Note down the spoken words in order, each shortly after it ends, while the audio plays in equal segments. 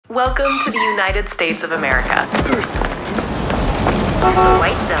Welcome to the United States of America. The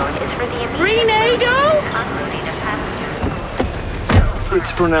white zone is for the Renato? unloading of passengers.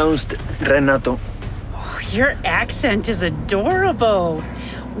 It's pronounced Renato. Oh, your accent is adorable.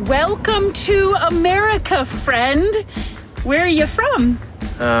 Welcome to America, friend. Where are you from?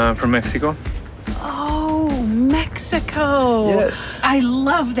 From Mexico. Oh, Mexico. Yes. I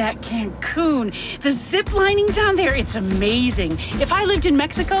love that Cancun. The zip lining down there, it's amazing. If I lived in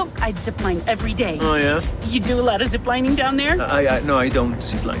Mexico, I'd zip line every day. Oh, yeah? You do a lot of zip lining down there? No, I don't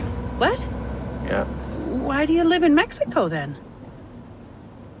zip line. What? Yeah. Why do you live in Mexico then?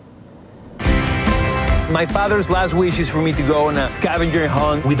 My father's last wish is for me to go on a scavenger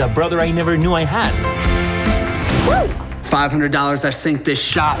hunt with a brother I never knew I had. Woo! $500, I sink this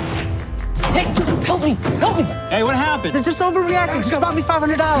shot. Hey, help me! Help me! Hey, what happened? They're just overreacting. Just bought me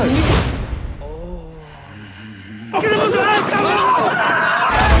 $500.